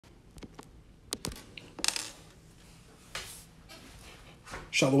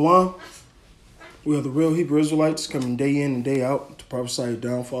Shalom. We are the real Hebrew Israelites coming day in and day out to prophesy the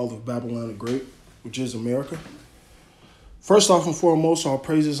downfall of Babylon the Great, which is America. First off and foremost, all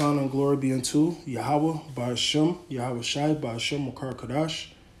praises, honor, and glory be unto Yahweh, Ba'ashem, Yahweh Shai, Ba'ashem, Makar Kadash.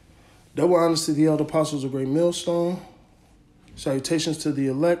 Double honors to the elder apostles of Great Millstone. Salutations to the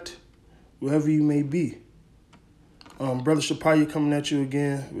elect, wherever you may be. Brother Shapaya coming at you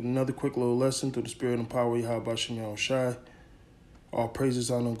again with another quick little lesson through the spirit and power of Yahweh Ba'ashem, Yahweh Shai. All praises,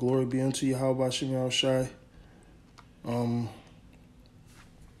 honor, and glory be unto Yahweh Ba'ashem, Yahweh Shai.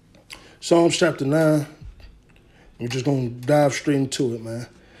 Psalms chapter 9. We're just going to dive straight into it, man.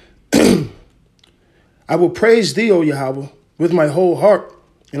 I will praise thee, O Yahweh, with my whole heart,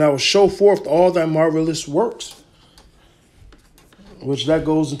 and I will show forth all thy marvelous works. Which that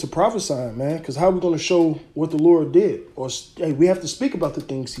goes into prophesying, man, because how are we going to show what the Lord did? Or, hey, we have to speak about the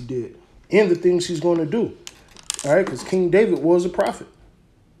things he did and the things he's going to do. All right, because King David was a prophet.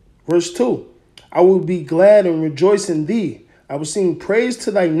 Verse 2, I will be glad and rejoice in thee. I will sing praise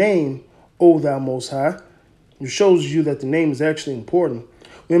to thy name, O thou most high. It shows you that the name is actually important.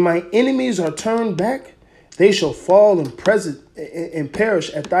 When my enemies are turned back, they shall fall and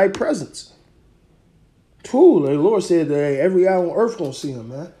perish at thy presence. True, the Lord said that every eye on earth gonna see him,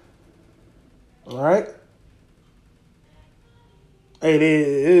 man. All right.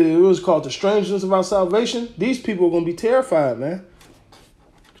 Hey, it was called the strangeness of our salvation. These people are gonna be terrified, man.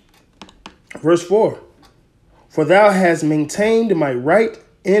 Verse 4. For thou hast maintained my right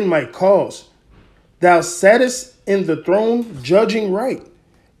in my cause. Thou sattest in the throne, judging right.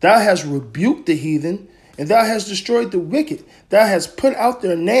 Thou hast rebuked the heathen, and thou hast destroyed the wicked. Thou hast put out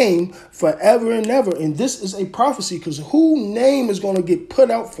their name forever and ever. And this is a prophecy, because whose name is going to get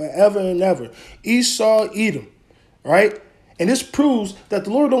put out forever and ever? Esau, Edom, right? And this proves that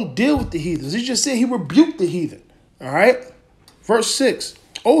the Lord don't deal with the heathens. He just said he rebuked the heathen, all right? Verse 6,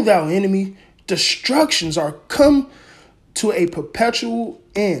 O thou enemy, destructions are come to a perpetual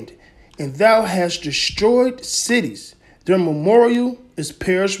end, and thou hast destroyed cities. Their memorial is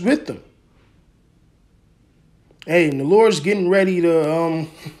perished with them. Hey, and the Lord's getting ready to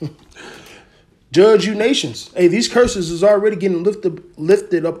judge you nations. Hey, these curses is already getting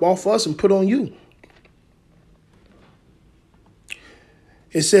lifted up off us and put on you.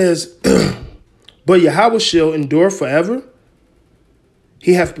 It says, but Yahweh shall endure forever.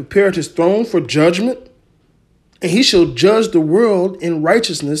 He hath prepared his throne for judgment, and he shall judge the world in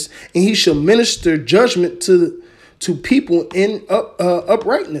righteousness, and he shall minister judgment to people in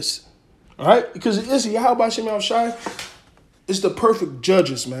uprightness. All right? Because listen, Yahweh Ba'ashem Yahweh Shai is the perfect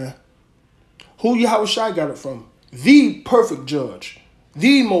judges, man. Who Yahweh Shai got it from? The perfect judge.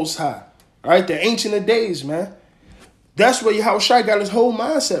 The Most High. All right? The Ancient of Days, man. That's where Yahweh Shai got his whole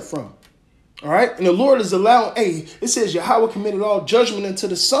mindset from. All right? And the Lord is allowing, it says Yahweh committed all judgment into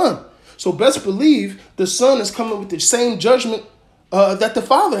the Son. So best believe the Son is coming with the same judgment that the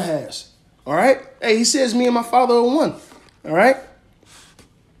Father has. All right? Hey, he says me and my Father are one. All right?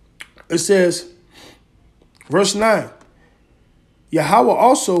 It says, verse 9, Yahweh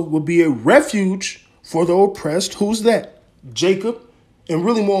also will be a refuge for the oppressed. Who's that? Jacob. And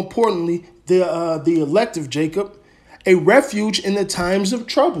really more importantly, the elect of Jacob. A refuge in the times of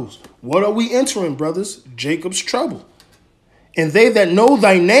troubles. What are we entering, brothers? Jacob's trouble. And they that know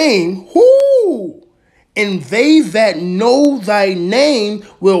thy name, and they that know thy name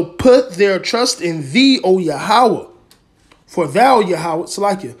will put their trust in thee, O Yahweh. For thou, Yahweh,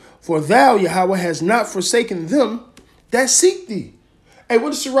 Salakia, for thou, Yahweh, has not forsaken them that seek thee. Hey,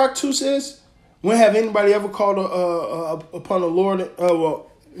 what does Sirach 2 says? When have anybody ever called upon the Lord?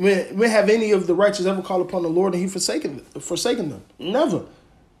 When have any of the righteous ever called upon the Lord and he forsaken them? Never.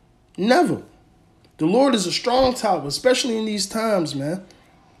 Never. The Lord is a strong tower, especially in these times, man.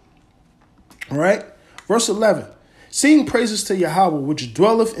 All right? Verse 11. Sing praises to Yahweh, which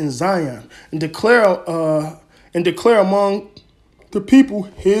dwelleth in Zion, and declare among the people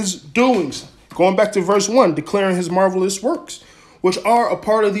his doings. Going back to verse 1, declaring his marvelous works, which are a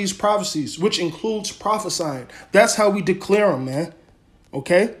part of these prophecies, which includes prophesying. That's how we declare them, man.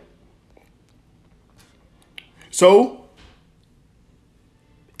 Okay? So,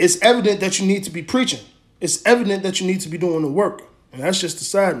 it's evident that you need to be preaching. It's evident that you need to be doing the work. And that's just a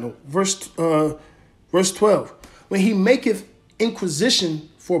side note. Verse 12. When he maketh inquisition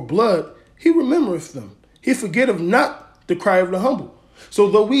for blood, he remembereth them. He forgetteth not the cry of the humble. So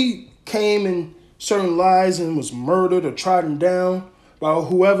though we came in certain lies and was murdered or trodden down by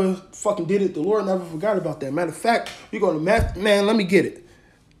whoever fucking did it, the Lord never forgot about that. Matter of fact, we're going to, man, let me get it.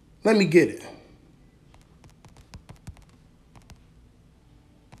 Let me get it.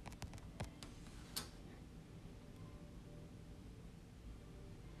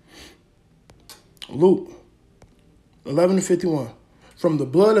 Luke 11:51. From the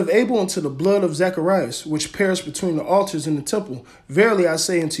blood of Abel unto the blood of Zacharias, which perished between the altars in the temple, verily I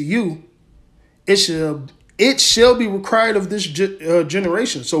say unto you, it shall be required of this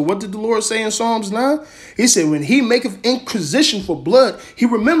generation. So what did the Lord say in Psalms 9? He said, when he maketh inquisition for blood, he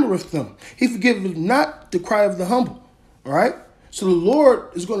remembereth them. He forgiveth not the cry of the humble. All right? So the Lord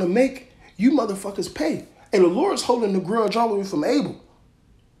is going to make you motherfuckers pay. And the Lord's holding the grudge all the way from Abel.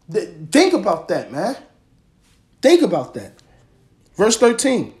 Think about that, man. Think about that. Verse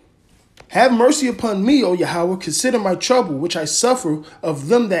 13. Have mercy upon me, O Yahweh. Consider my trouble, which I suffer of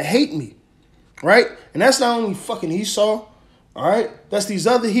them that hate me. Right? And that's not only fucking Esau. All right? That's these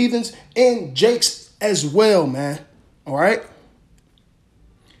other heathens and Jake's as well, man. All right?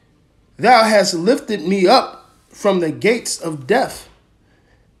 Thou hast lifted me up from the gates of death,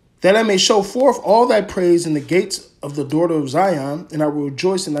 that I may show forth all thy praise in the gates of the daughter of Zion, and I will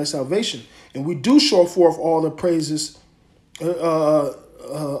rejoice in thy salvation. And we do show forth all the praises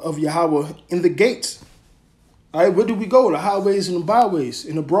of Yahweh in the gates. All right, where do we go? The highways and the byways,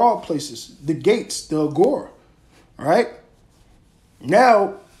 in the broad places, the gates, the agora. All right.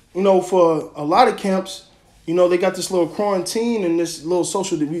 Now, for a lot of camps, they got this little quarantine and this little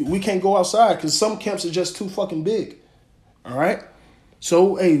social that we can't go outside because some camps are just too fucking big. All right.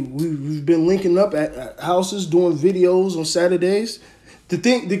 So, hey, we've been linking up at houses, doing videos on Saturdays.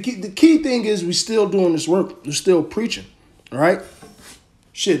 The key thing is we still doing this work. We're still preaching. All right.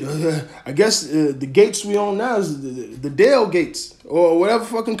 Shit, I guess the gates we on now is the Dell gates or whatever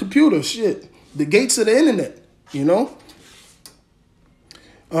fucking computer. Shit, the gates of the internet,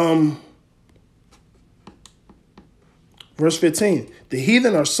 Verse 15, the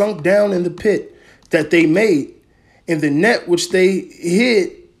heathen are sunk down in the pit that they made, and the net which they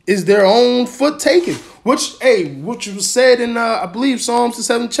hid is their own foot taken. Which was said in, I believe, Psalms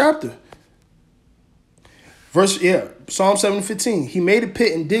the 7th chapter. Psalm 7:15. He made a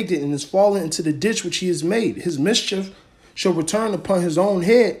pit and digged it and is fallen into the ditch which he has made. His mischief shall return upon his own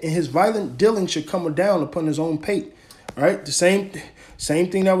head, and his violent dealing shall come down upon his own pate. All right, the same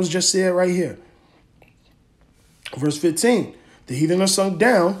thing that was just said right here. Verse 15. The heathen are sunk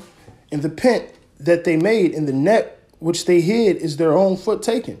down in the pit that they made, and the net which they hid is their own foot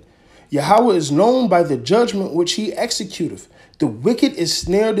taken. Yahweh is known by the judgment which he executeth. The wicked is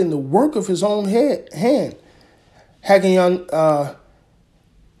snared in the work of his own hand. Haggayon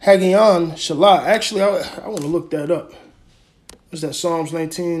Shalah. Actually, I want to look that up. What's that? Psalms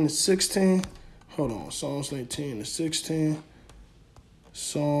 19:16. Hold on. Psalms 19:16.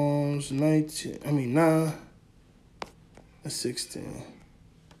 Psalms 9. That's 16.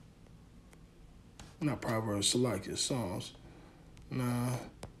 Not Proverbs. Salakia. Psalms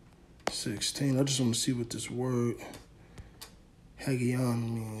 9:16. I just want to see what this word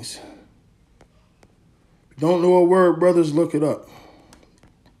Haggayon means. Don't know a word, brothers, look it up.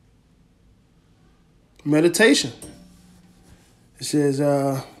 Meditation. It says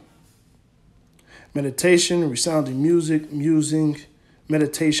meditation, resounding music, musing,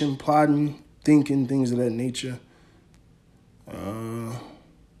 meditation, plotting, thinking, things of that nature. A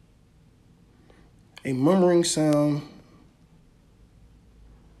murmuring sound.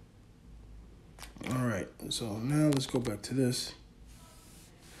 All right, so now let's go back to this.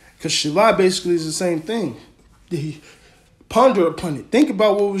 Because Shalah basically is the same thing. Ponder upon it. Think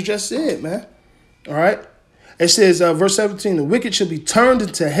about what was just said, man. All right. It says, verse 17, the wicked shall be turned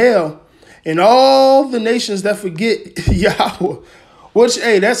into hell, and all the nations that forget Yahweh. Which,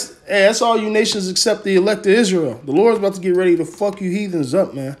 that's all you nations except the elect of Israel. The Lord's about to get ready to fuck you heathens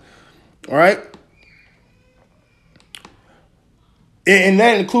up, man. All right. And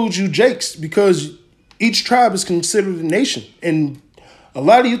that includes you Jakes, because each tribe is considered a nation. And a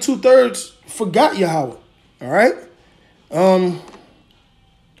lot of you 2/3 forgot Yahweh. All right.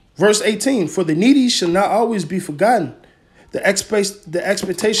 Verse 18, for the needy shall not always be forgotten. The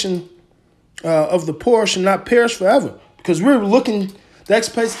expectation of the poor shall not perish forever. Because the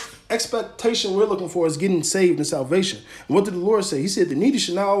expectation we're looking for is getting saved and salvation. And what did the Lord say? He said the needy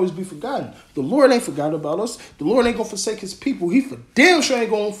should not always be forgotten. The Lord ain't forgot about us. The Lord ain't going to forsake his people. He for damn sure ain't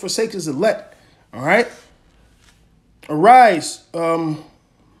going to forsake his elect. All right. Arise.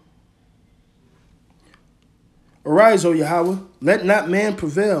 Arise, O Yahweh. Let not man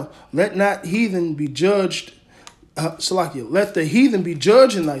prevail. Let not heathen be judged. Let the heathen be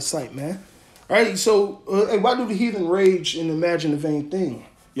judged in thy sight, man. All right, so why do the heathen rage and imagine a vain thing?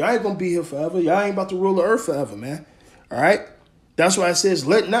 Y'all ain't going to be here forever. Y'all ain't about to rule the earth forever, man. All right? That's why it says,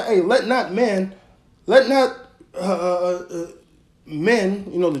 let not men, the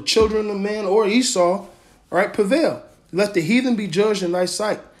children of man or Esau, all right, prevail. Let the heathen be judged in thy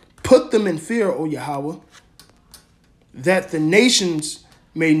sight. Put them in fear, O Yahweh, that the nations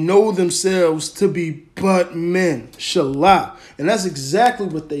may know themselves to be but men. Shalah. And that's exactly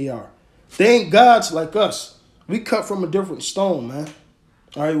what they are. They ain't gods like us. We cut from a different stone, man.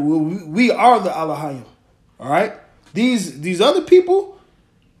 All right, we are the Elohim. All right? These other people,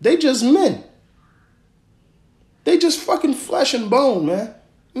 they just men. They just fucking flesh and bone, man.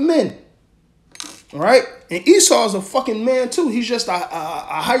 Men. All right? And Esau's a fucking man, too. He's just a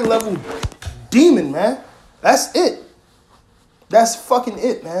high-level demon, man. That's it. That's fucking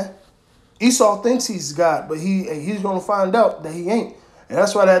it, man. Esau thinks he's God, but he's going to find out that he ain't. And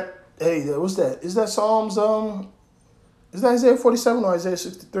that's why that, hey, what's that? Is that Psalms, is that Isaiah 47 or Isaiah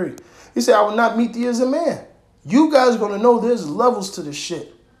 63? He said, I will not meet thee as a man. You guys are going to know there's levels to this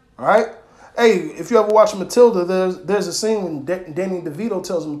shit. All right? Hey, if you ever watch Matilda, there's a scene when Danny DeVito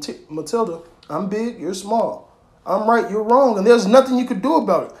tells Matilda, I'm big, you're small. I'm right, you're wrong, and there's nothing you could do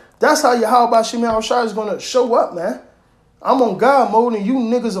about it. That's how Yahweh Bashim Yahushua is going to show up, man. I'm on God mode, and you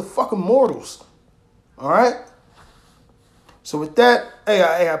niggas are fucking mortals. All right? So with that,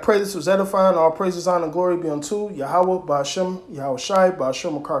 I pray this was edifying. All praises, honor, and glory be unto Yahweh, Ba'ashem, Yahushai,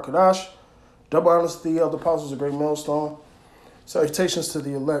 Ba'ashem, Makar Kadash. Double honors to the elder apostles, a great millstone. Salutations to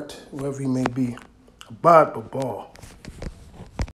the elect, whoever he may be. Abad Babal.